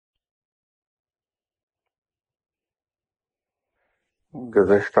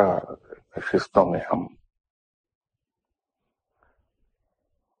گزشتہ نشستوں میں ہم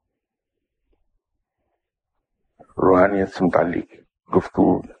روحانیت سے متعلق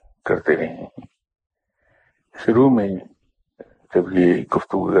گفتگو کرتے رہے ہیں۔ شروع میں جب یہ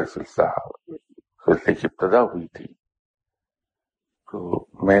گفتگو کا سلسلے کی ابتدا ہوئی تھی تو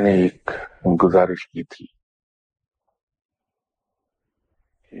میں نے ایک گزارش کی تھی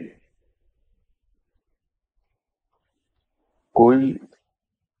کہ کوئی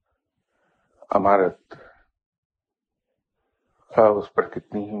عمارت اس پر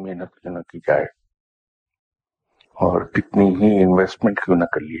کتنی ہی محنت کیوں نہ کی جائے اور کتنی ہی انویسٹمنٹ کیوں نہ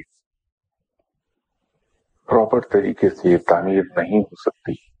کر لیے، پراپر طریقے سے تعمیر نہیں ہو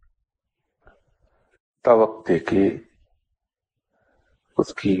سکتی تا وقت کہ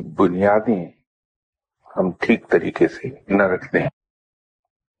اس کی بنیادیں ہم ٹھیک طریقے سے نہ رکھ دیں۔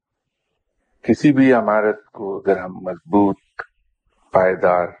 کسی بھی عمارت کو اگر ہم مضبوط،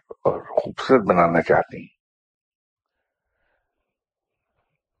 پائیدار اور خوبصورت بنانا چاہتے ہیں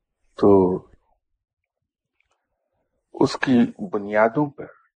تو اس کی بنیادوں پر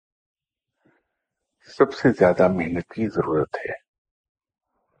سب سے زیادہ محنت کی ضرورت ہے۔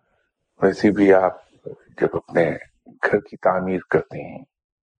 ویسے بھی آپ جب اپنے گھر کی تعمیر کرتے ہیں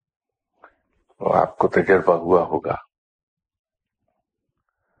تو آپ کو تجربہ ہوا ہوگا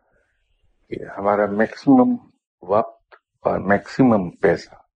کہ ہمارا میکسیمم وقت اور میکسیمم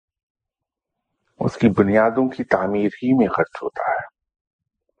پیسہ اس کی بنیادوں کی تعمیر ہی میں خرچ ہوتا ہے۔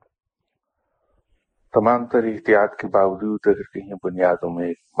 تمام تر احتیاط کے باوجود اگر کہیں بنیادوں میں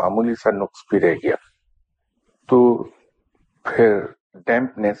ایک معمولی سا نقص بھی رہ گیا تو پھر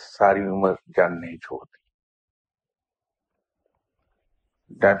ڈیمپنیس ساری عمر جان نہیں چھوڑتی۔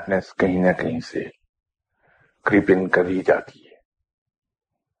 ڈیمپنیس کہیں نہ کہیں سے کریپ ان کر ہی جاتی ہے۔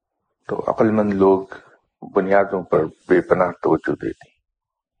 تو عقل مند لوگ بنیادوں پر بے پناہ توجہ دیتے ہیں۔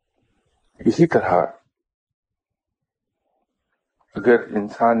 اسی طرح اگر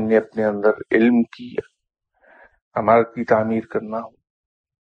انسان نے اپنے اندر علم کی عمارت کی تعمیر کرنا ہو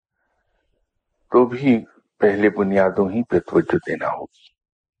تو بھی پہلے بنیادوں ہی پہ توجہ دینا ہوگی۔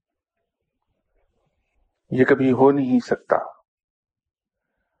 یہ کبھی ہو نہیں سکتا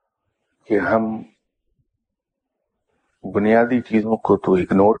کہ ہم بنیادی چیزوں کو تو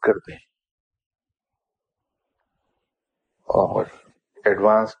اگنور کر دیں اور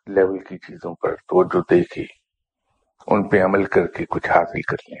ایڈوانسڈ لیول کی چیزوں پر توجہ دے کے ان پہ عمل کر کے کچھ حاصل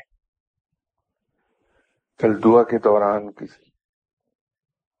کر لیں۔ کل دعا کے دوران کسی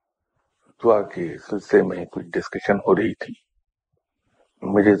دعا کے سلسلے میں کچھ ڈسکشن ہو رہی تھی،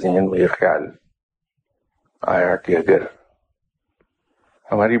 مجھے ذہن میں یہ خیال آیا کہ اگر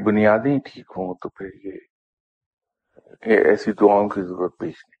ہماری بنیادیں ٹھیک ہوں تو پھر یہ ایسی دعاؤں کی ضرورت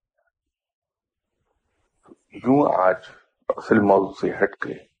پیش نہیں۔ یوں آج اصل موضوع سے ہٹ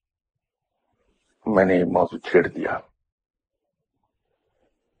کے میں نے موضوع چھیڑ دیا۔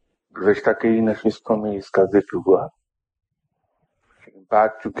 گزشتہ کئی نشستوں میں اس کا ذکر ہوا،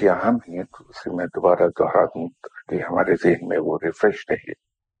 بات چونکہ اہم ہے تو اسے میں دوبارہ دہرا دوں تاکہ ہمارے ذہن میں وہ ریفریش رہے۔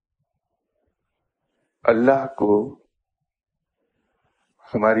 اللہ کو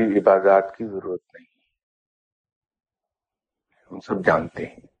ہماری عبادات کی ضرورت نہیں، ہم سب جانتے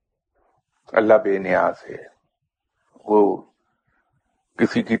ہیں اللہ بے نیاز ہے، وہ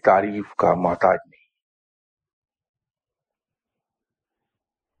کسی کی تعریف کا محتاج نہیں،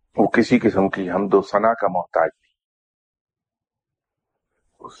 وہ کسی قسم کی حمد و ثنا کا محتاج نہیں۔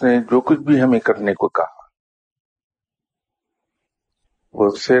 اس نے جو کچھ بھی ہمیں کرنے کو کہا وہ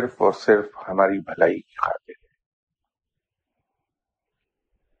صرف اور صرف ہماری بھلائی کی خاطر ہے۔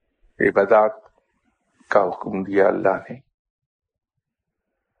 عبادات کا حکم دیا اللہ نے،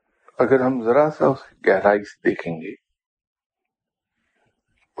 اگر ہم ذرا سا اس گہرائی سے دیکھیں گے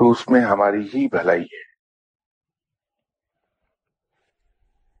تو اس میں ہماری ہی بھلائی ہے۔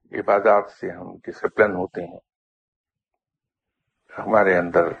 عبادات سے ہم ڈسپلن ہوتے ہیں، ہمارے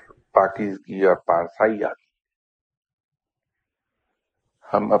اندر پاکیزگی اور پارسائی آتی،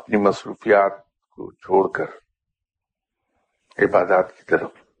 ہم اپنی مصروفیات کو چھوڑ کر عبادات کی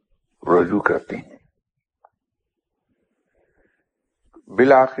طرف رجوع کرتے ہیں۔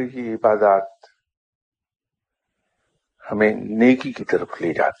 بالآخر یہ عبادات ہمیں نیکی کی طرف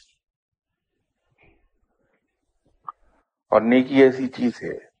لے جاتی، اور نیکی ایسی چیز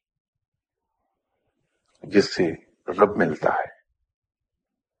ہے جس سے رب ملتا ہے۔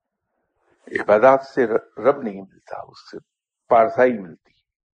 عبادات سے رب نہیں ملتا، اس سے پارسائی ملتی،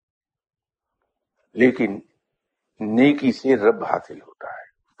 لیکن نیکی سے رب حاصل ہوتا ہے،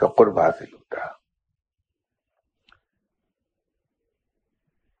 اس کا قرب حاصل ہوتا ہے۔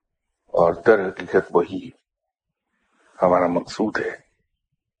 اور در حقیقت وہی ہمارا مقصود ہے.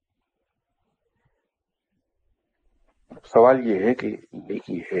 سوال یہ ہے کہ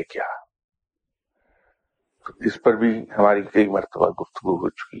نیکی ہے کیا؟ اس پر بھی ہماری کئی مرتبہ گفتگو ہو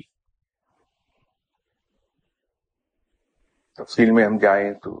چکی. تفصیل میں ہم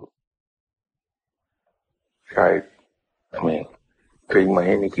جائیں تو شاید ہمیں کئی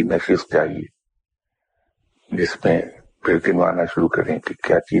مہینے کی نشست چاہیے، جس میں پھر گنوانا شروع کریں کہ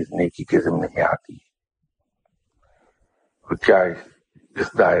کیا چیز نیکی کے ضمن میں آتی ہے اور کیا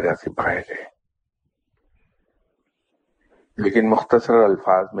اس دائرہ سے باہر ہے. لیکن مختصر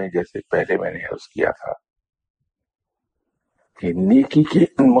الفاظ میں، جیسے پہلے میں نے عرض کیا تھا کہ نیکی کی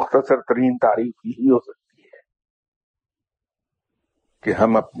مختصر ترین تعریف یہی ہو سکتی ہے کہ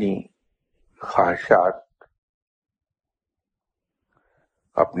ہم اپنی خواہشات،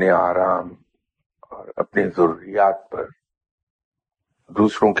 اپنے آرام اور اپنے ضروریات پر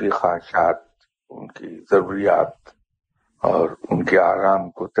دوسروں کی خواہشات، ان کی ضروریات اور ان کے آرام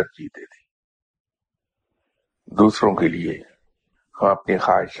کو ترجیح دے دیں. دوسروں کے لیے ہم اپنی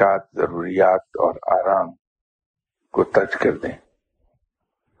خواہشات، ضروریات اور آرام کو ترک کر دیں.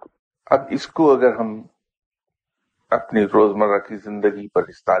 اب اس کو اگر ہم اپنی روزمرہ کی زندگی پر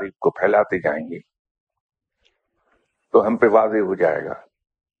اس تعریف کو پھیلاتے جائیں گے تو ہم پہ واضح ہو جائے گا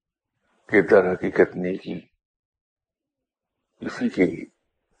کہ در حقیقت نیکی اسی کے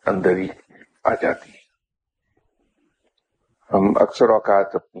اندر ہی آ جاتی ہے. ہم اکثر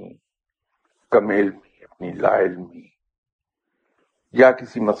اوقات اپنی کم علمی، اپنی لا علمی یا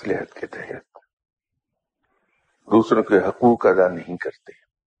کسی مصلحت کے تحت دوسروں کے حقوق ادا نہیں کرتے.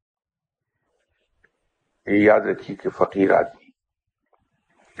 یہ یاد رکھیے کہ فقیر آدمی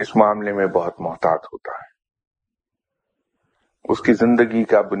اس معاملے میں بہت محتاط ہوتا ہے. اس کی زندگی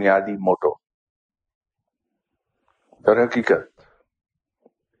کا بنیادی موٹو در حقیقت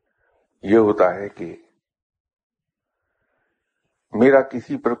یہ ہوتا ہے کہ میرا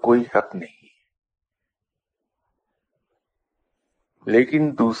کسی پر کوئی حق نہیں، لیکن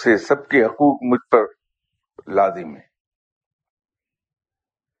دوسرے سب کے حقوق مجھ پر لازم ہے.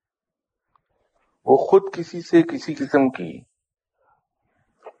 وہ خود کسی سے کسی قسم کی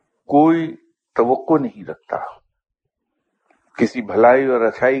کوئی توقع نہیں رکھتا، کسی بھلائی اور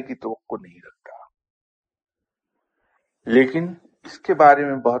اچھائی کی توقع نہیں رکھتا، لیکن اس کے بارے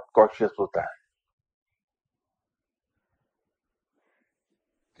میں بہت کوشش ہوتا ہے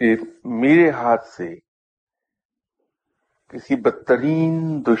کہ میرے ہاتھ سے کسی بدترین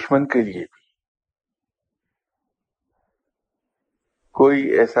دشمن کے لیے بھی کوئی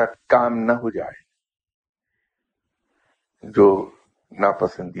ایسا کام نہ ہو جائے جو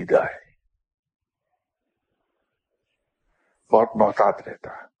ناپسندیدہ ہے. بہت محتاط رہتا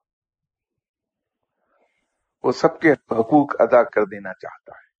ہے. وہ سب کے حقوق ادا کر دینا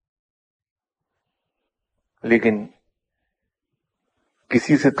چاہتا ہے، لیکن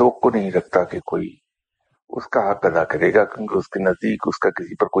کسی سے توقع نہیں رکھتا کہ کوئی اس کا حق ادا کرے گا، کیونکہ اس کے نزدیک اس کا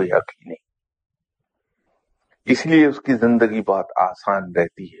کسی پر کوئی حق ہی نہیں. اس لیے اس کی زندگی بہت آسان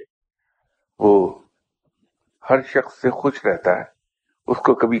رہتی ہے. وہ ہر شخص سے خوش رہتا ہے، اس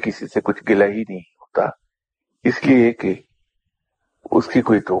کو کبھی کسی سے کچھ گلہ ہی نہیں ہوتا، اس لیے کہ اس کی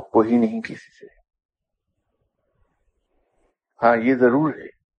کوئی توقع ہی نہیں کسی سے. ہاں یہ ضرور ہے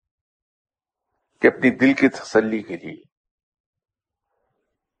کہ اپنی دل کی تسلی کے لیے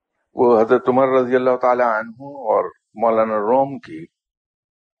وہ حضرت عمر رضی اللہ تعالی عنہ اور مولانا روم کی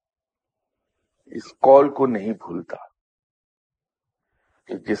اس قول کو نہیں بھولتا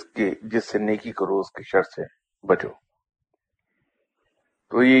کہ جس سے نیکی کرو اس کے شر سے بچو.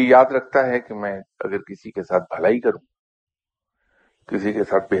 تو یہ یاد رکھتا ہے کہ میں اگر کسی کے ساتھ بھلائی کروں، کسی کے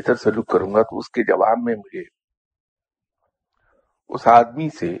ساتھ بہتر سلوک کروں گا، تو اس کے جواب میں مجھے اس آدمی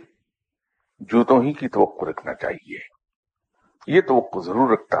سے جوتوں ہی کی توقع رکھنا چاہیے. یہ توقع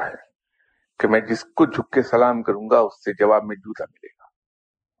ضرور رکھتا ہے کہ میں جس کو جھک کے سلام کروں گا اس سے جواب میں جوتا ملے گا.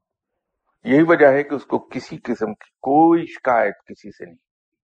 یہی وجہ ہے کہ اس کو کسی قسم کی کوئی شکایت کسی سے نہیں.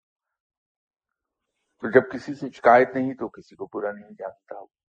 تو جب کسی سے شکایت نہیں تو کسی کو برا نہیں جانتا،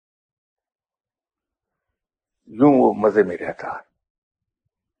 یوں وہ مزے میں رہتا ہے.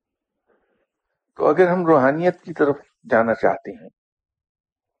 تو اگر ہم روحانیت کی طرف جانا چاہتے ہیں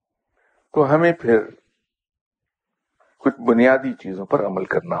تو ہمیں پھر کچھ بنیادی چیزوں پر عمل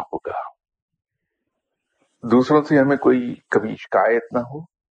کرنا ہوگا. دوسروں سے ہمیں کوئی کبھی شکایت نہ ہو،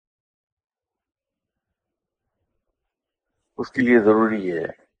 اس کے لیے ضروری ہے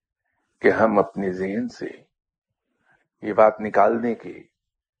کہ ہم اپنے ذہن سے یہ بات نکال دیں کہ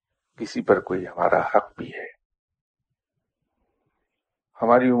کسی پر کوئی ہمارا حق بھی ہے.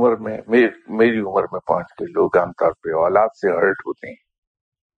 ہماری عمر میں، میری عمر میں پہنچ کے لوگ عام طور پہ اولاد سے ہرٹ ہوتے ہیں.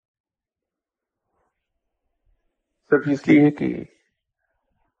 صرف اس لیے کہ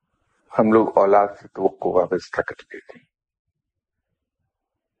ہم لوگ اولاد سے توقع وابستہ کر لیتے ہیں.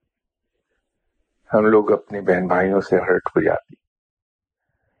 ہم لوگ اپنے بہن بھائیوں سے ہرٹ ہو جاتے ہیں.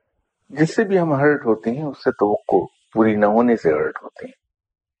 جس سے بھی ہم ہرٹ ہوتے ہیں اس سے توقع پوری نہ ہونے سے ہرٹ ہوتے ہیں.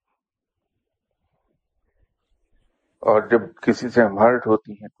 اور جب کسی سے ہم ہرٹ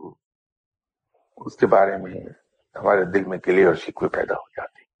ہوتی ہیں تو اس کے بارے میں ہمارے دل میں گلے اور شکوے پیدا ہو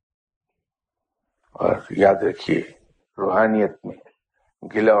جاتے ہیں. اور یاد رکھیے، روحانیت میں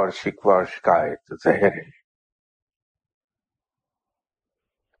گلہ اور شکوہ اور شکایت زہر ہے.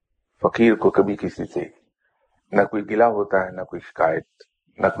 فقیر کو کبھی کسی سے نہ کوئی گلہ ہوتا ہے، نہ کوئی شکایت،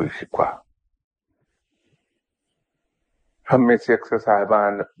 نہ کوئی شکوہ. ہم میں سے اکثر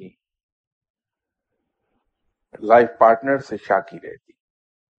صاحبان اپنی لائف پارٹنر سے شاکی رہتی،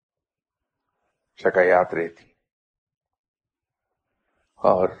 شکایات رہتی،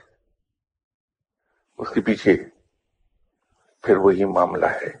 اور اس کے پیچھے پھر وہی معاملہ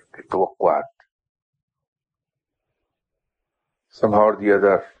ہے کہ توقعات. somehow or the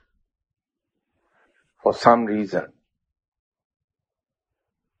other, for some reason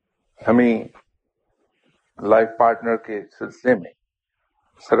ہمیں لائف پارٹنر کے سلسلے میں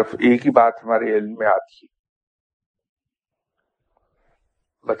صرف ایک ہی بات ہمارے علم میں آتی ہے،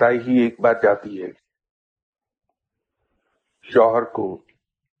 بتائی ہی ایک بات جاتی ہے، شوہر کو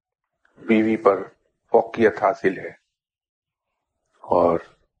بیوی پر فوقیت حاصل ہے اور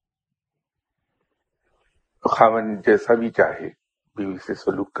خاوند جیسا بھی چاہے بیوی سے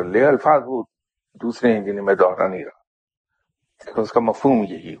سلوک کر لے. الفاظ وہ دوسرے ہیں جنہیں میں دوہرا نہیں رہا، اس کا مفہوم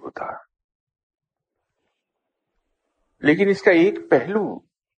یہی ہوتا ہے. لیکن اس کا ایک پہلو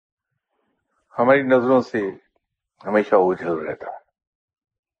ہماری نظروں سے ہمیشہ اوجھل رہتا ہے،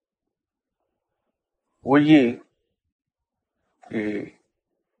 وہ یہ کہ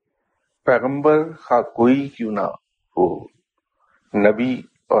پیغمبر خواہ کوئی کیوں نہ ہو، نبی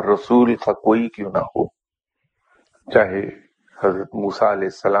اور رسول خواہ کوئی کیوں نہ ہو، چاہے حضرت موسیٰ علیہ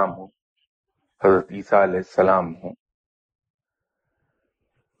السلام ہو، حضرت عیسیٰ علیہ السلام ہو،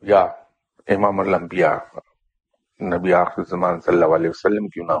 یا امام الانبیاء نبی آخر زمان صلی اللہ علیہ وسلم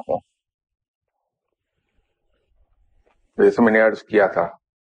کیوں نہ ہو. جیسے میں نے عرض کیا تھا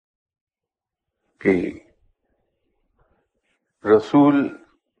کہ رسول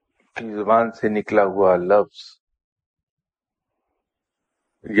کی زبان سے نکلا ہوا لفظ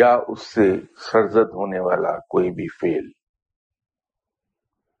یا اس سے سرزد ہونے والا کوئی بھی فعل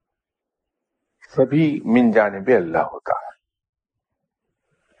سبھی من جانب اللہ ہوتا ہے.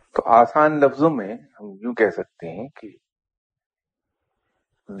 تو آسان لفظوں میں ہم یوں کہہ سکتے ہیں کہ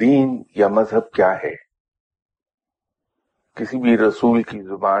دین یا مذہب کیا ہے؟ کسی بھی رسول کی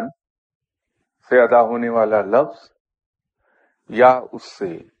زبان سے ادا ہونے والا لفظ یا اس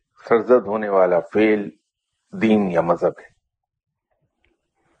سے سرزد ہونے والا فعل دین یا مذہب ہے.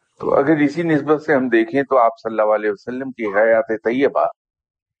 تو اگر اسی نسبت سے ہم دیکھیں تو آپ صلی اللہ علیہ وسلم کی حیات طیبہ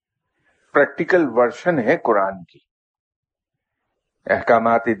پریکٹیکل ورژن ہے قرآن کی،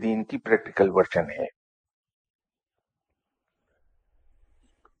 احکامات دین کی پریکٹیکل ورژن ہے.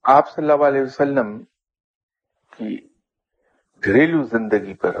 آپ صلی اللہ علیہ وسلم کی گھریلو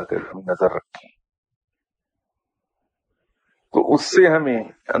زندگی پر اگر ہم نظر رکھیں تو اس سے ہمیں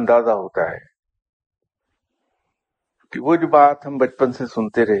اندازہ ہوتا ہے کہ وہ جو بات ہم بچپن سے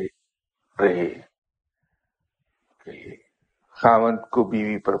سنتے رہے کہ خاوند کو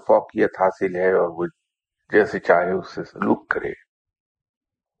بیوی پر فوقیت حاصل ہے اور وہ جیسے چاہے اس سے سلوک کرے،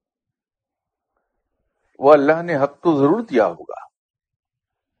 وہ اللہ نے حق تو ضرور دیا ہوگا،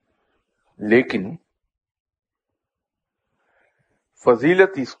 لیکن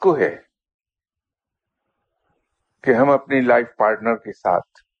فضیلت اس کو ہے کہ ہم اپنی لائف پارٹنر کے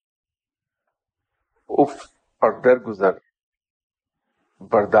ساتھ اف اور درگزر،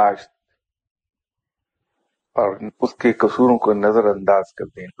 برداشت اور اس کے قصوروں کو نظر انداز کر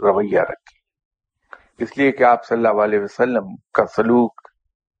دیں، رویہ رکھیں. اس لیے کہ آپ صلی اللہ علیہ وسلم کا سلوک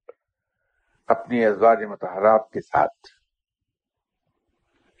اپنی ازواج مطہرات کے ساتھ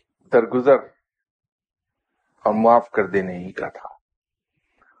درگزر اور معاف کر دینے ہی کا تھا.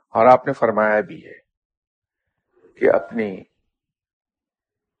 اور آپ نے فرمایا بھی ہے کہ اپنی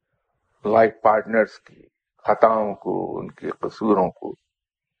لائف پارٹنرز کی خطاؤں کو، ان کے قصوروں کو،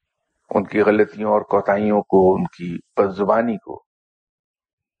 ان کی غلطیوں اور کوتاہیوں کو، ان کی بد زبانی کو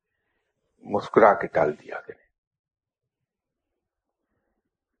مسکرا کے ٹال دیا کریں.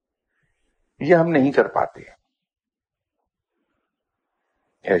 یہ ہم نہیں کر پاتے،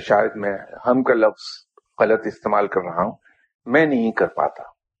 یا شاید میں ہم کا لفظ غلط استعمال کر رہا ہوں. میں نہیں کر پاتا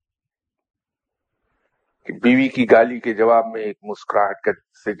کہ بیوی کی گالی کے جواب میں ایک مسکراہٹ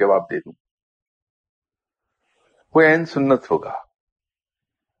سے جواب دے دوں. وہ عین سنت ہوگا.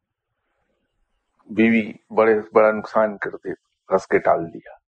 بیوی بڑا نقصان کر دے ہنس کے ٹال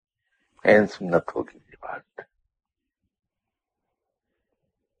دیا، عین سنت ہوگی یہ بات.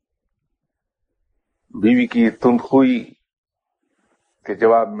 بیوی کی تندخوئی کے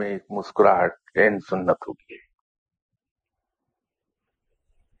جواب میں ایک مسکراہٹ عین سنت ہوگی.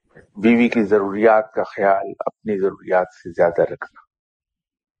 بیوی کی ضروریات کا خیال اپنی ضروریات سے زیادہ رکھنا،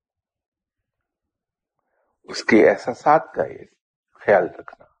 اس کے احساسات کا خیال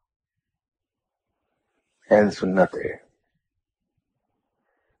رکھنا عین سنت ہے.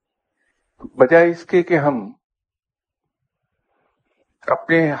 بجائے اس کے کہ ہم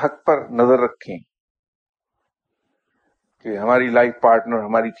اپنے حق پر نظر رکھیں کہ ہماری لائف پارٹنر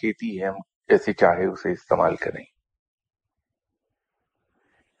ہماری کھیتی ہے، ہم جیسے چاہے اسے استعمال کریں.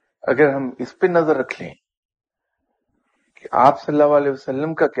 اگر ہم اس پہ نظر رکھ لیں کہ آپ صلی اللہ علیہ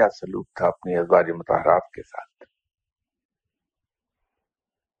وسلم کا کیا سلوک تھا اپنی ازواج مطہرات کے ساتھ،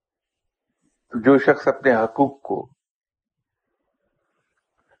 تو جو شخص اپنے حقوق کو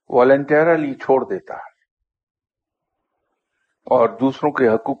والنٹیرلی چھوڑ دیتا ہے اور دوسروں کے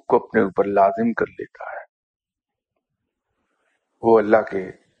حقوق کو اپنے اوپر لازم کر لیتا ہے، وہ اللہ کے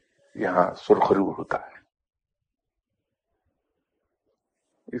یہاں سرخرو ہوتا ہے.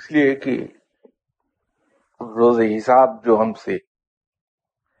 اس لیے کہ روز حساب جو ہم سے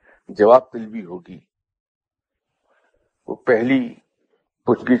جواب طلبی ہوگی، وہ پہلی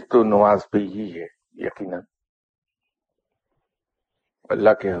پوچھ گچھ تو نماز پہ ہی ہے. یقیناً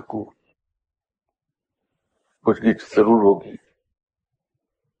اللہ کے حقوق پوچھ گچھ ضرور ہوگی،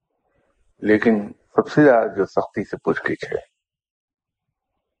 لیکن سب سے زیادہ جو سختی سے پوچھ گچھ ہے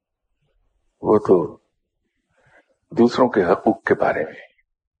وہ تو دوسروں کے حقوق کے بارے میں.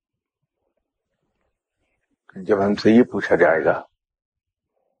 جب ہم سے یہ پوچھا جائے گا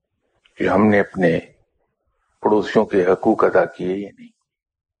کہ ہم نے اپنے پڑوسیوں کے حقوق ادا کیے یا نہیں،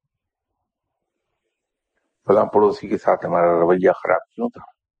 فلاں پڑوسی کے ساتھ ہمارا رویہ خراب کیوں تھا،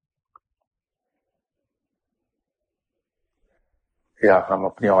 یا ہم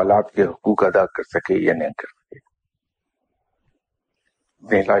اپنی اولاد کے حقوق ادا کر سکے یا نہیں کر سکے،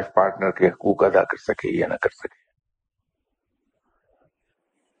 اپنے لائف پارٹنر کے حقوق ادا کر سکے یا نہ کر سکے،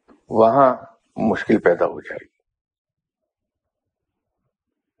 وہاں مشکل پیدا ہو جائے گی.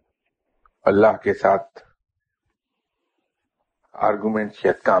 اللہ کے ساتھ آرگومنٹ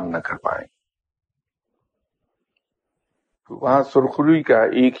شاید کام نہ کر پائیں. تو وہاں سرخروئی کا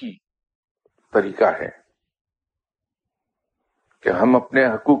ایک ہی طریقہ ہے کہ ہم اپنے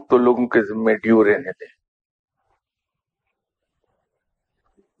حقوق تو لوگوں کے ذمہ ڈیو رہنے دیں،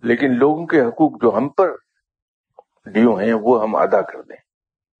 لیکن لوگوں کے حقوق جو ہم پر ڈیو ہیں وہ ہم ادا کر دیں،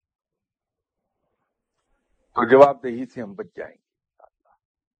 تو جواب دہی سے ہم بچ جائیں گے.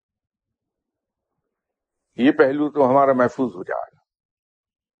 یہ پہلو تو ہمارا محفوظ ہو جائے گا.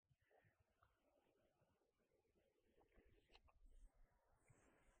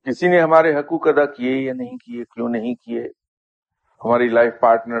 کسی نے ہمارے حقوق ادا کیے یا نہیں کیے، کیوں نہیں کیے، ہماری لائف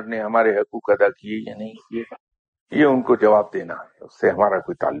پارٹنر نے ہمارے حقوق ادا کیے یا نہیں کیے، یہ ان کو جواب دینا ہے، اس سے ہمارا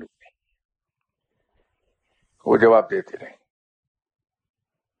کوئی تعلق نہیں. وہ جواب دیتے رہیں،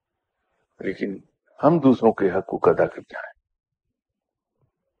 لیکن ہم دوسروں کے حقوق ادا کر جائیں.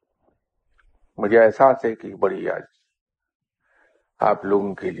 مجھے احساس ہے کہ بڑی آج آپ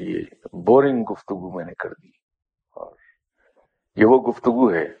لوگوں کے لیے بورنگ گفتگو میں نے کر دی، اور یہ وہ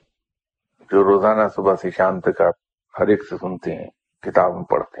گفتگو ہے جو روزانہ صبح سے شام تک آپ ہر ایک سے سنتے ہیں، کتاب میں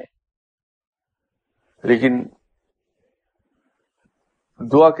پڑھتے ہیں. لیکن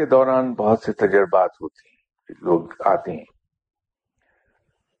دعا کے دوران بہت سے تجربات ہوتے ہیں، لوگ آتے ہیں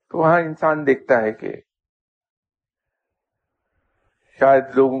تو وہاں انسان دیکھتا ہے کہ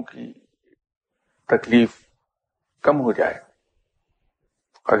شاید لوگوں کی تکلیف کم ہو جائے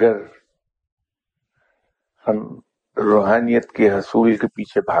اگر ہم روحانیت کے حصول کے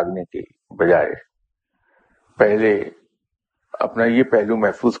پیچھے بھاگنے کے بجائے پہلے اپنا یہ پہلو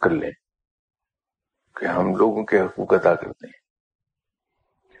محفوظ کر لیں کہ ہم لوگوں کے حقوق ادا کرتے ہیں،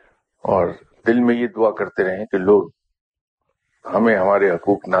 اور دل میں یہ دعا کرتے رہیں کہ لوگ ہمیں ہمارے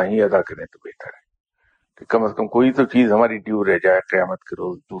حقوق نہ ہی ادا کریں تو بہتر ہے، کہ کم از کم کوئی تو چیز ہماری ڈیو رہ جائے قیامت کے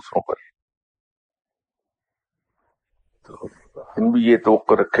روز دوسروں پر. تو ہم بھی یہ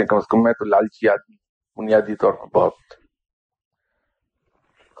توقع رکھیں، کم از کم میں تو لالچی آدمی بنیادی طور پر بہت،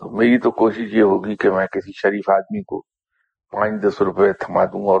 تو میری تو کوشش یہ ہوگی کہ میں کسی شریف آدمی کو 5-10 روپے تھما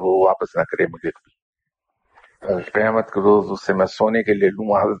دوں اور وہ واپس نہ کرے مجھے کبھی. قیامت کے روز اس سے میں سونے کے لے لوں،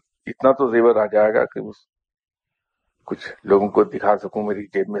 وہاں اتنا تو زیور آ جائے گا کہ اس کچھ لوگوں کو دکھا سکوں میری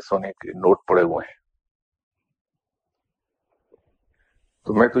جیب میں سونے کے نوٹ پڑے ہوئے ہیں.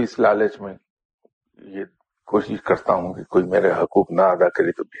 تو میں تو اس لالچ میں یہ کوشش کرتا ہوں کہ کوئی میرے حقوق نہ ادا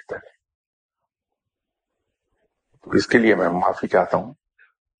کرے تو بہتر ہے. تو اس کے لیے میں معافی چاہتا ہوں.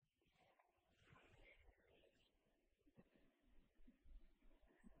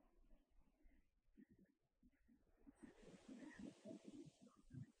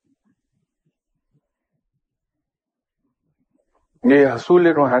 یہ حصول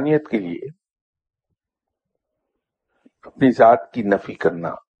روحانیت کے لیے اپنی ذات کی نفی کرنا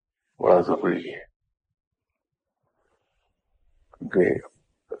بڑا ضروری ہے. کہ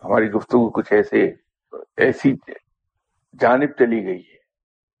ہماری گفتگو کچھ ایسی جانب چلی گئی ہے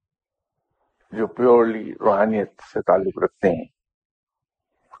جو پیورلی روحانیت سے تعلق رکھتے ہیں،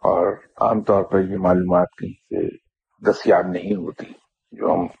 اور عام طور پر یہ معلومات کہیں سے دستیاب نہیں ہوتی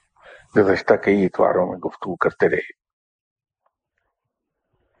جو ہم گزشتہ کئی اتواروں میں گفتگو کرتے رہے.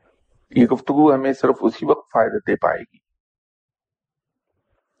 یہ گفتگو ہمیں صرف اسی وقت فائدہ دے پائے گی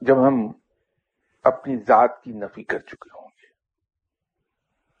جب ہم اپنی ذات کی نفی کر چکے ہوں گے.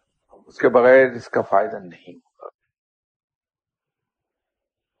 اس کے بغیر اس کا فائدہ نہیں ہوگا،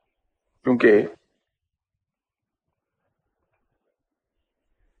 کیونکہ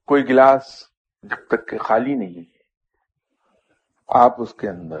کوئی گلاس جب تک کہ خالی نہیں ہے آپ اس کے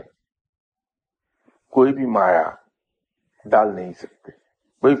اندر کوئی بھی مائع ڈال نہیں سکتے،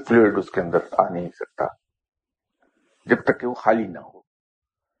 کوئی فلوئڈ اس کے اندر آ نہیں سکتا جب تک کہ وہ خالی نہ ہو.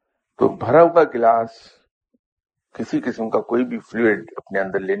 تو بھرا ہوا گلاس کسی قسم کا کوئی بھی فلوئڈ اپنے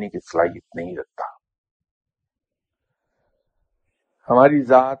اندر لینے کی صلاحیت نہیں رکھتا. ہماری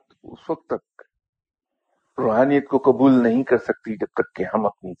ذات اس وقت تک روحانیت کو قبول نہیں کر سکتی جب تک کہ ہم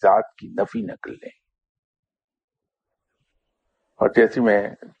اپنی ذات کی نفی نہ کر لیں. اور جیسے میں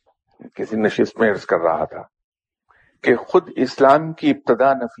کسی نشست میں عرض کر رہا تھا کہ خود اسلام کی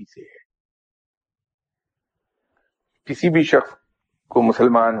ابتدا نفی سے ہے. کسی بھی شخص کو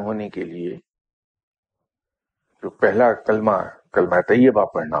مسلمان ہونے کے لیے جو پہلا کلمہ طیبہ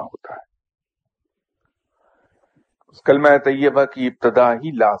پڑھنا ہوتا ہے، اس کلمہ طیبہ کی ابتدا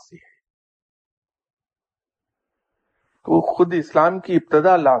ہی لا سے ہے. تو خود اسلام کی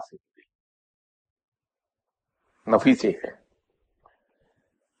ابتدا لا سے نفی سے ہے.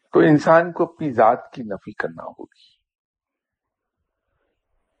 تو انسان کو اپنی ذات کی نفی کرنا ہوگی.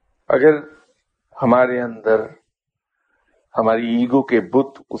 اگر ہمارے اندر ہماری ایگو کے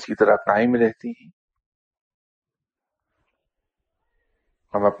بت اسی طرح قائم رہتے ہیں،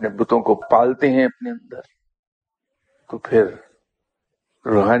 ہم اپنے بتوں کو پالتے ہیں اپنے اندر، تو پھر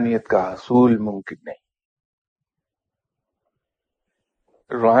روحانیت کا حصول ممکن نہیں.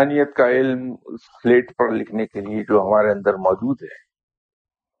 روحانیت کا علم سلیٹ پر لکھنے کے لیے جو ہمارے اندر موجود ہے،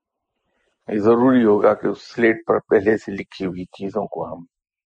 یہ ضروری ہوگا کہ اس سلیٹ پر پہلے سے لکھی ہوئی چیزوں کو ہم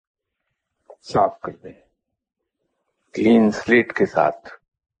صاف کر دیں، کلین سلیٹ کے ساتھ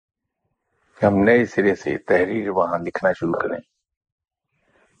ہم نئے سرے سے تحریر وہاں لکھنا شروع کریں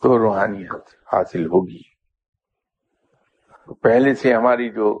تو روحانیت حاصل ہوگی. پہلے سے ہماری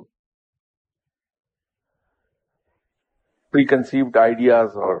جو پری کنسیوڈ آئیڈیاز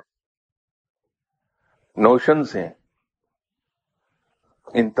اور نوشنز ہیں،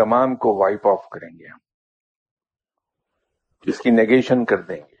 ان تمام کو وائپ آف کریں گے، ہم اس کی نیگیشن کر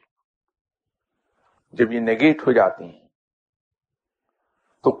دیں گے. جب یہ نیگیٹ ہو جاتی ہیں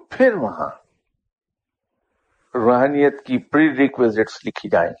تو پھر وہاں روحانیت کی پری ریکویزٹس لکھی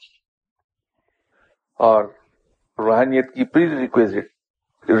جائیں گی، اور روحانیت کی پری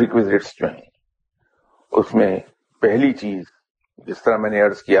ریکویزٹس جو ہیں اس میں پہلی چیز، جس طرح میں نے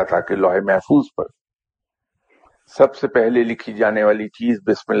عرض کیا تھا کہ لوح محفوظ پر سب سے پہلے لکھی جانے والی چیز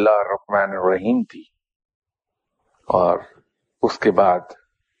بسم اللہ الرحمن الرحیم تھی، اور اس کے بعد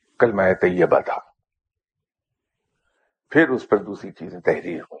کلمہ طیبہ تھا. پھر اس پر دوسری چیزیں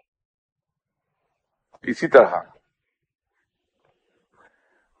تحریر ہوئی. اسی طرح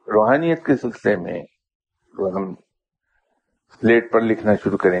روحانیت کے سلسلے میں جو ہم سلیٹ پر لکھنا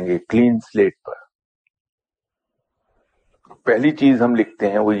شروع کریں گے، کلین سلیٹ پر، پہلی چیز ہم لکھتے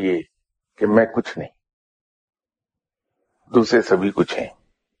ہیں وہ یہ کہ میں کچھ نہیں، دوسرے سبھی کچھ ہیں.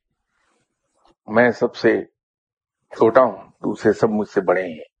 میں سب سے چھوٹا ہوں، دوسرے سب مجھ سے بڑے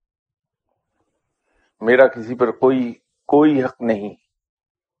ہیں. میرا کسی پر کوئی حق نہیں،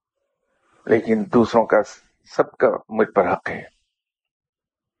 لیکن دوسروں کا سب کا مجھ پر حق ہے.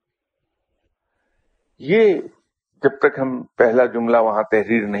 یہ جب تک ہم پہلا جملہ وہاں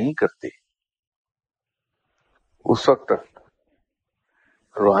تحریر نہیں کرتے، اس وقت تک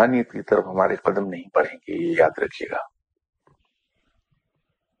روحانیت کی طرف ہمارے قدم نہیں بڑھیں گے. یہ یاد رکھیے گا.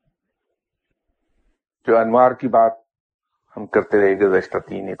 جو انوار کی بات ہم کرتے رہے گزشتہ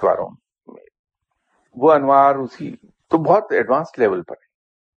 3 اتواروں میں، وہ انوار اسی تو بہت ایڈوانس لیول پر ہے.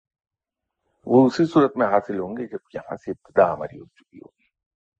 وہ اسی صورت میں حاصل ہوں گے جب یہاں سے ابتدا ہماری ہو چکی ہوگی.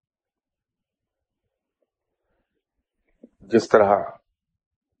 جس طرح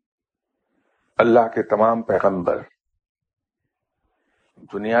اللہ کے تمام پیغمبر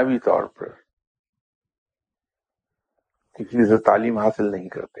دنیاوی طور پر کسی سے تعلیم حاصل نہیں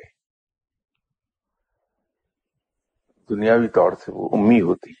کرتے، دنیاوی طور سے وہ امی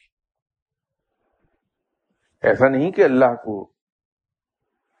ہوتی. ایسا نہیں کہ اللہ کو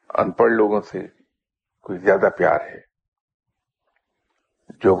ان پڑھ لوگوں سے کوئی زیادہ پیار ہے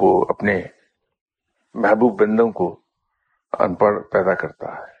جو وہ اپنے محبوب بندوں کو ان پڑھ پیدا کرتا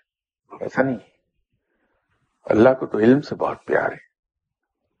ہے. ایسا نہیں، اللہ کو تو علم سے بہت پیار ہے،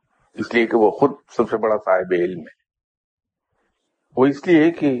 اس لیے کہ وہ خود سب سے بڑا صاحب علم ہے. وہ اس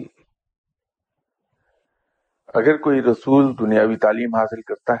لیے کہ اگر کوئی رسول دنیاوی تعلیم حاصل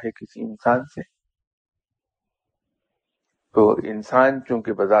کرتا ہے کسی انسان سے تو انسان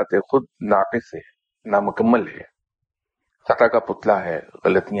چونکہ بذات خود ناقص ہے، نامکمل ہے، خطا کا پتلا ہے،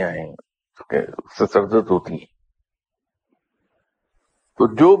 غلطیاں ہیں، اس سے سرزد ہوتی ہیں، تو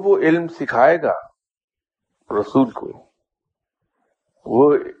جو وہ علم سکھائے گا رسول کو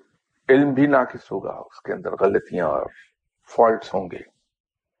وہ علم بھی ناقص ہوگا، اس کے اندر غلطیاں اور فالٹس ہوں گے.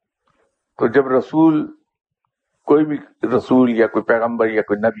 تو جب رسول، کوئی بھی رسول یا کوئی پیغمبر یا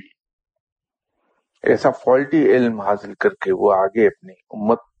کوئی نبی ایسا فالٹی علم حاصل کر کے وہ آگے اپنی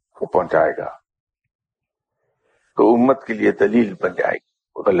امت کو پہنچائے گا تو امت کے لیے دلیل بن جائے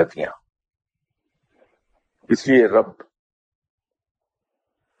گی غلطیاں. اس لیے رب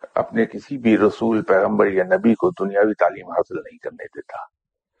اپنے کسی بھی رسول، پیغمبر یا نبی کو دنیاوی تعلیم حاصل نہیں کرنے دیتا،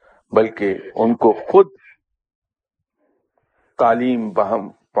 بلکہ ان کو خود تعلیم باہم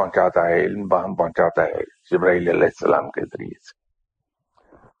پہنچاتا ہے، علم باہم پہنچاتا ہے جبرائیل علیہ السلام کے ذریعے سے.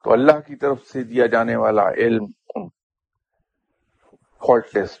 تو اللہ کی طرف سے دیا جانے والا علم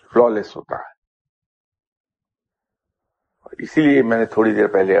فالٹلیس، فلالیس ہوتا ہے. اسی لیے میں نے تھوڑی دیر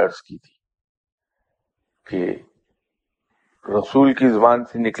پہلے عرض کی تھی کہ رسول کی زبان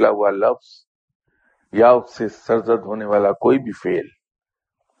سے نکلا ہوا لفظ یا اس سے سرزد ہونے والا کوئی بھی فعل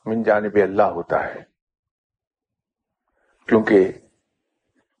من جانب اللہ ہوتا ہے، کیونکہ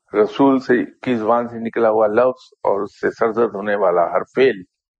رسول کی زبان سے نکلا ہوا لفظ اور اس سے سرزد ہونے والا ہر فعل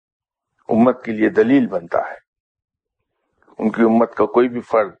امت کے لیے دلیل بنتا ہے. ان کی امت کا کوئی بھی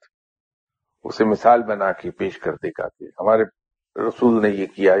فرد اسے مثال بنا کے پیش کر دے گا کہ ہمارے رسول نے یہ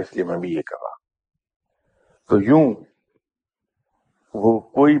کیا اس لیے میں بھی یہ کر رہا. تو یوں وہ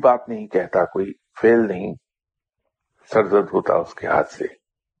کوئی بات نہیں کہتا، کوئی فعل نہیں سرزد ہوتا اس کے ہاتھ سے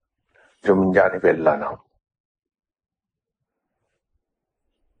جو من جانب اللہ نہ ہو.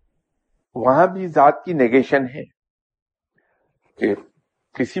 وہاں بھی ذات کی نیگیشن ہے کہ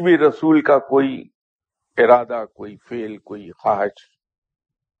کسی بھی رسول کا کوئی ارادہ، کوئی فعل، کوئی خواہش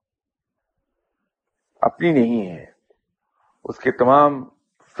اپنی نہیں ہے. اس کے تمام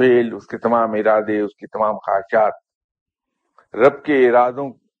فعل، اس کے تمام ارادے، اس کی تمام خواہشات رب کے ارادوں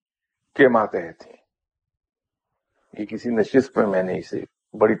کے ماتحت ہیں. یہ کسی نشست میں میں نے اسے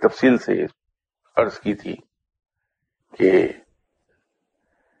بڑی تفصیل سے عرض کی تھی کہ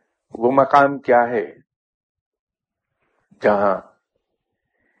وہ مقام کیا ہے جہاں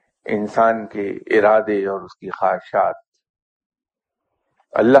انسان کے ارادے اور اس کی خواہشات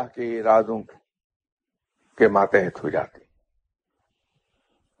اللہ کے ارادوں کے ماتحت ہو جاتے.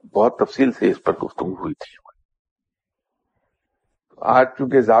 بہت تفصیل سے اس پر گفتگو ہوئی تھی. آج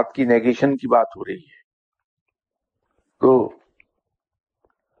چونکہ ذات کی نیگیشن کی بات ہو رہی ہے تو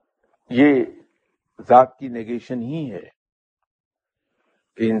یہ ذات کی نیگیشن ہی ہے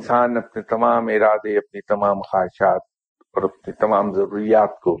کہ انسان اپنے تمام ارادے، اپنی تمام خواہشات اور اپنی تمام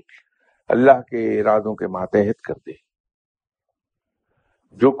ضروریات کو اللہ کے ارادوں کے ماتحت کر دے.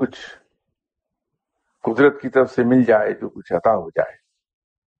 جو کچھ قدرت کی طرف سے مل جائے، جو کچھ عطا ہو جائے،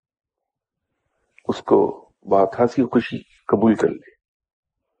 اس کو بہت ہنسی خوشی قبول کر لے.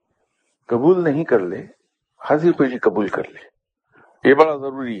 قبول نہیں کر لے، ہنسی خوشی قبول کر لے. یہ بڑا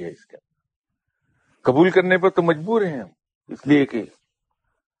ضروری ہے. اس کا قبول کرنے پر تو مجبور ہیں ہم، اس لیے کہ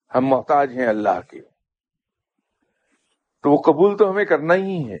ہم محتاج ہیں اللہ کے، تو وہ قبول تو ہمیں کرنا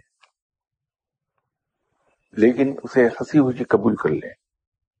ہی ہے، لیکن اسے ہنسی خوشی قبول کر لیں.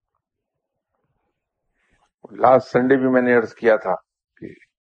 لاسٹ سنڈے بھی میں نے عرض کیا تھا کہ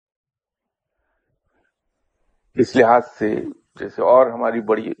اس لحاظ سے جیسے اور ہماری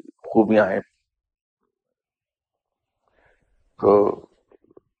بڑی خوبیاں ہیں تو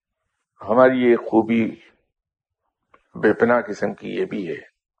ہماری یہ خوبی بے پناہ قسم کی یہ بھی ہے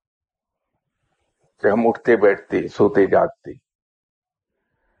کہ ہم اٹھتے بیٹھتے، سوتے جاگتے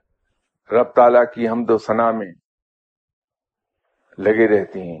رب تعالیٰ کی حمد و ثنا میں لگے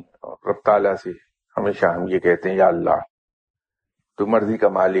رہتے ہیں اور رب تعالیٰ سے ہمیشہ ہم یہ کہتے ہیں یا اللہ تو مرضی کا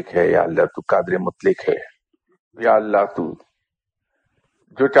مالک ہے، یا اللہ تو قادر مطلق ہے، یا اللہ تو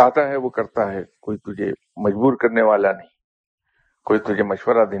جو چاہتا ہے وہ کرتا ہے، کوئی تجھے مجبور کرنے والا نہیں، کوئی تجھے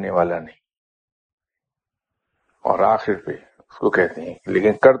مشورہ دینے والا نہیں۔ اور آخر پہ اس کو کہتے ہیں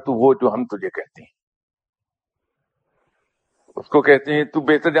لیکن کر تو وہ جو ہم تجھے کہتے ہیں۔ اس کو کہتے ہیں تو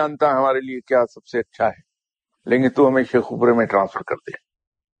بہتر جانتا ہے ہمارے لیے کیا سب سے اچھا ہے، لیکن تو ہمیں شیخ اوپرے میں ٹرانسفر کر دے۔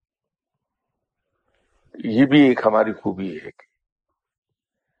 یہ بھی ایک ہماری خوبی ہے کہ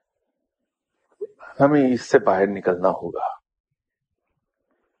ہمیں اس سے باہر نکلنا ہوگا۔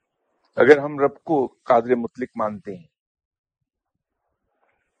 اگر ہم رب کو قادر مطلق مانتے ہیں،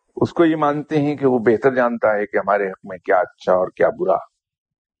 اس کو یہ مانتے ہیں کہ وہ بہتر جانتا ہے کہ ہمارے حق میں کیا اچھا اور کیا برا،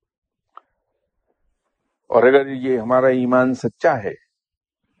 اور اگر یہ ہمارا ایمان سچا ہے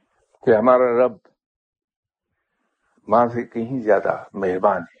کہ ہمارا رب ماں سے کہیں زیادہ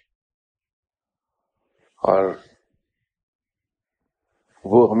مہربان ہے اور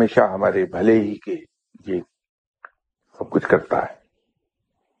وہ ہمیشہ ہمارے بھلے ہی کے یہ سب کچھ کرتا ہے،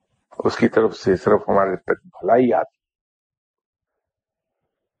 اس کی طرف سے صرف ہمارے تک بھلائی آتی،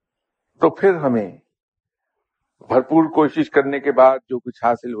 تو پھر ہمیں بھرپور کوشش کرنے کے بعد جو کچھ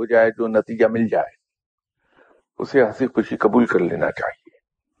حاصل ہو جائے، جو نتیجہ مل جائے، اسے ہنسی خوشی قبول کر لینا چاہیے۔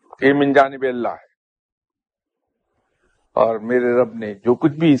 یہ من جانب اللہ ہے، اور میرے رب نے جو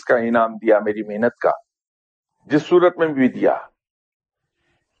کچھ بھی اس کا انعام دیا میری محنت کا، جس صورت میں بھی دیا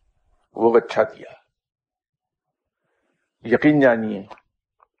وہ اچھا دیا۔ یقین جانیے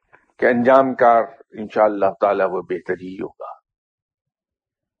کہ انجام کار انشاءاللہ تعالی وہ بہتر ہی ہوگا۔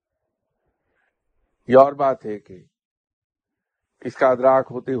 یہ اور بات ہے کہ اس کا ادراک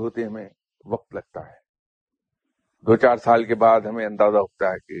ہوتے ہوتے ہمیں وقت لگتا ہے، 2-4 سال کے بعد ہمیں اندازہ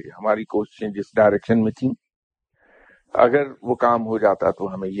ہوتا ہے کہ ہماری کوششیں جس ڈائریکشن میں تھیں اگر وہ کام ہو جاتا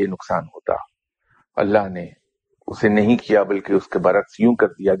تو ہمیں یہ نقصان ہوتا، اللہ نے اسے نہیں کیا بلکہ اس کے برعکس یوں کر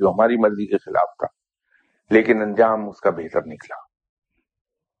دیا جو ہماری مرضی کے خلاف تھا، لیکن انجام اس کا بہتر نکلا۔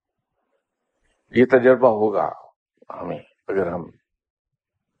 یہ تجربہ ہوگا ہمیں اگر ہم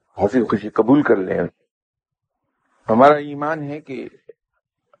ہنسی خوشی قبول کر لیں۔ ہمارا ایمان ہے کہ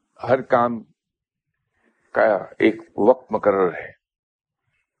ہر کام کا ایک وقت مقرر ہے،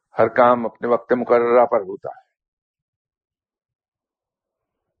 ہر کام اپنے وقت مقررہ پر ہوتا ہے،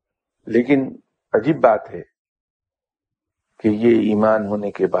 لیکن عجیب بات ہے کہ یہ ایمان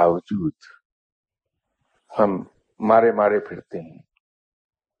ہونے کے باوجود ہم مارے مارے پھرتے ہیں،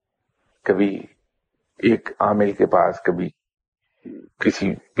 کبھی ایک عامل کے پاس، کبھی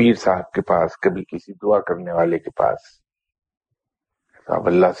کسی پیر صاحب کے پاس، کبھی کسی دعا کرنے والے کے پاس۔ آپ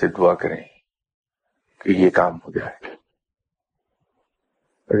اللہ سے دعا کریں کہ یہ کام ہو جائے۔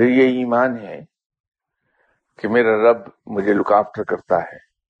 اگر یہ ایمان ہے کہ میرا رب مجھے لک آفٹر کرتا ہے،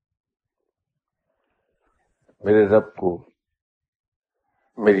 میرے رب کو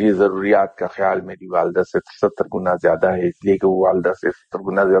میری ضروریات کا خیال میری والدہ سے 70 گنا زیادہ ہے، اس لیے کہ وہ والدہ سے 70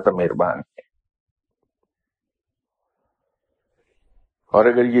 گنا زیادہ مہربان ہے، اور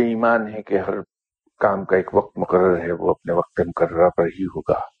اگر یہ ایمان ہے کہ ہر کام کا ایک وقت مقرر ہے، وہ اپنے وقت مقررہ پر ہی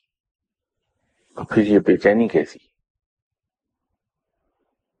ہوگا، تو پھر یہ بے چینی کیسی؟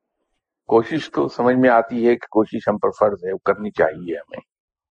 کوشش تو سمجھ میں آتی ہے کہ کوشش ہم پر فرض ہے، وہ کرنی چاہیے ہمیں،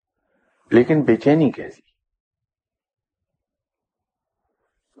 لیکن بے چینی کیسی؟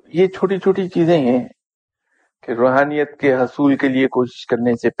 یہ چھوٹی چھوٹی چیزیں ہیں کہ روحانیت کے حصول کے لیے کوشش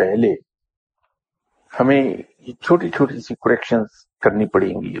کرنے سے پہلے ہمیں یہ چھوٹی چھوٹی سی کریکشنز کرنی پڑیں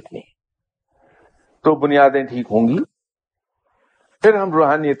گی اپنی، تو بنیادیں ٹھیک ہوں گی، پھر ہم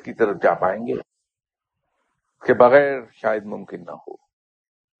روحانیت کی طرف جا پائیں گے کہ بغیر شاید ممکن نہ ہو۔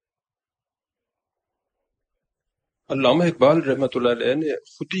 علامہ اقبال رحمۃ اللہ علیہ نے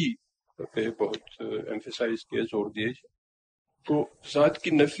خودی پہ بہت ایمفیسائز کیا، زور دیا، تو ذات کی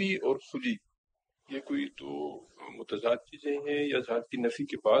نفی اور خودی یہ کوئی تو متضاد چیزیں ہیں یا ذات کی نفی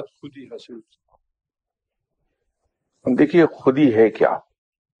کے بعد خودی حاصل؟ دیکھیے خودی ہے کیا؟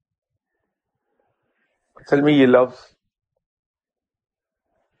 اصل میں یہ لفظ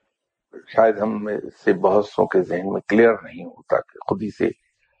شاید ہم میں سے بہت سو کے ذہن میں کلیئر نہیں ہوتا کہ خودی سے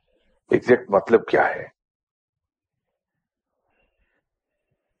ایگزیکٹ مطلب کیا ہے۔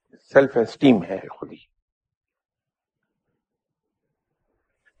 سیلف اسٹیم ہے خودی۔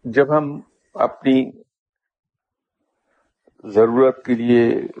 جب ہم اپنی ضرورت کے لیے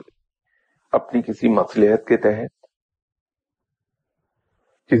اپنی کسی مصلحت کے تحت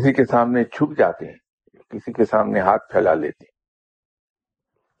کسی کے سامنے جھک جاتے ہیں، کسی کے سامنے ہاتھ پھیلا لیتے ہیں،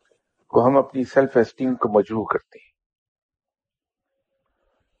 تو ہم اپنی سیلف اسٹیم کو مجروح کرتے ہیں۔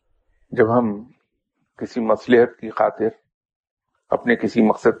 جب ہم کسی مصلحت کی خاطر اپنے کسی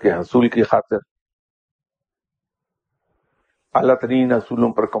مقصد کے حصول کی خاطر اعلیٰ ترین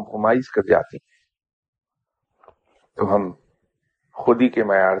اصولوں پر کمپرومائز کر جاتے ہیں تو ہم خودی کے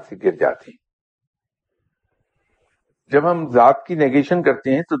معیار سے گر جاتے ہیں۔ جب ہم ذات کی نیگیشن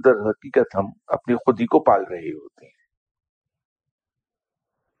کرتے ہیں تو در حقیقت ہم اپنی خودی کو پال رہے ہوتے ہیں،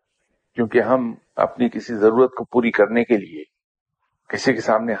 کیونکہ ہم اپنی کسی ضرورت کو پوری کرنے کے لیے کسی کے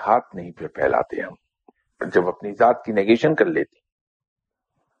سامنے ہاتھ نہیں پھیلاتے۔ ہم جب اپنی ذات کی نیگیشن کر لیتے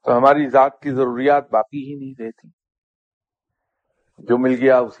تو ہماری ذات کی ضروریات باقی ہی نہیں رہتی، جو مل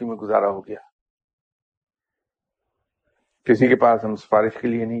گیا اسی میں گزارا ہو گیا۔ کسی کے پاس ہم سفارش کے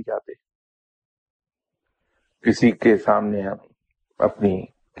لیے نہیں جاتے، کسی کے سامنے ہم اپنی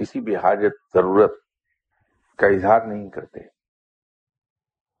کسی بھی حاجت ضرورت کا اظہار نہیں کرتے،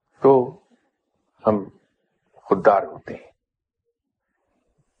 تو ہم خوددار ہوتے ہیں۔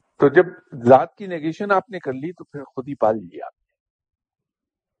 تو جب ذات کی نیگیشن آپ نے کر لی تو پھر خود ہی پال لیا آپ نے،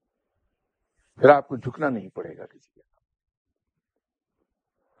 پھر آپ کو جھکنا نہیں پڑے گا کسی کے سامنے۔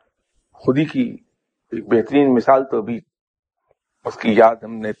 خودی کی ایک بہترین مثال تو ابھی اس کی یاد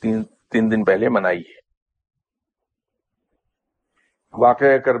ہم نے تین دن پہلے منائی ہے۔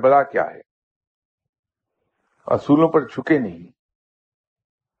 واقعہ کربلا کیا ہے؟ اصولوں پر جھکے نہیں،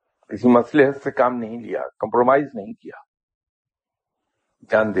 کسی مصلحت سے کام نہیں لیا، کمپرومائز نہیں کیا،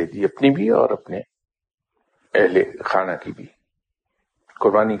 جان دے دی اپنی بھی اور اپنے اہل خانہ کی بھی،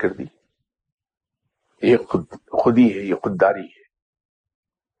 قربانی کر دی۔ یہ خودی ہے، یہ خودداری ہے۔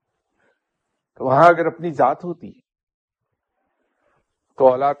 تو وہاں اگر اپنی ذات ہوتی تو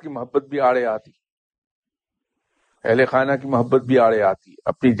اولاد کی محبت بھی آڑے آتی، اہل خانہ کی محبت بھی آڑے آتی،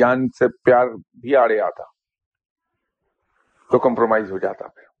 اپنی جان سے پیار بھی آڑے آتا، تو کمپرومائز ہو جاتا۔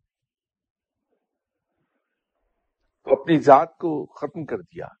 پھر تو اپنی ذات کو ختم کر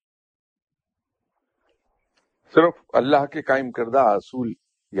دیا، صرف اللہ کے قائم کردہ اصول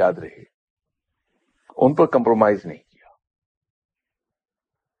یاد رہے، ان پر کمپرومائز نہیں کیا۔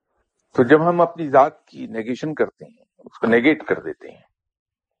 تو جب ہم اپنی ذات کی نیگیشن کرتے ہیں، اس کو نیگیٹ کر دیتے ہیں،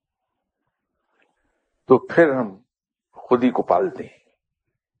 تو پھر ہم خودی کو پالتے ہیں۔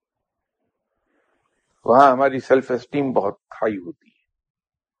 وہاں ہماری سیلف اسٹیم بہت ہائی ہوتی ہے۔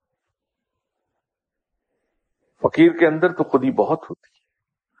 فقیر کے اندر تو خودی بہت ہوتی ہے،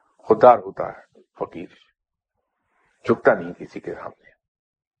 خوددار ہوتا ہے فقیر، جھکتا نہیں کسی کے سامنے۔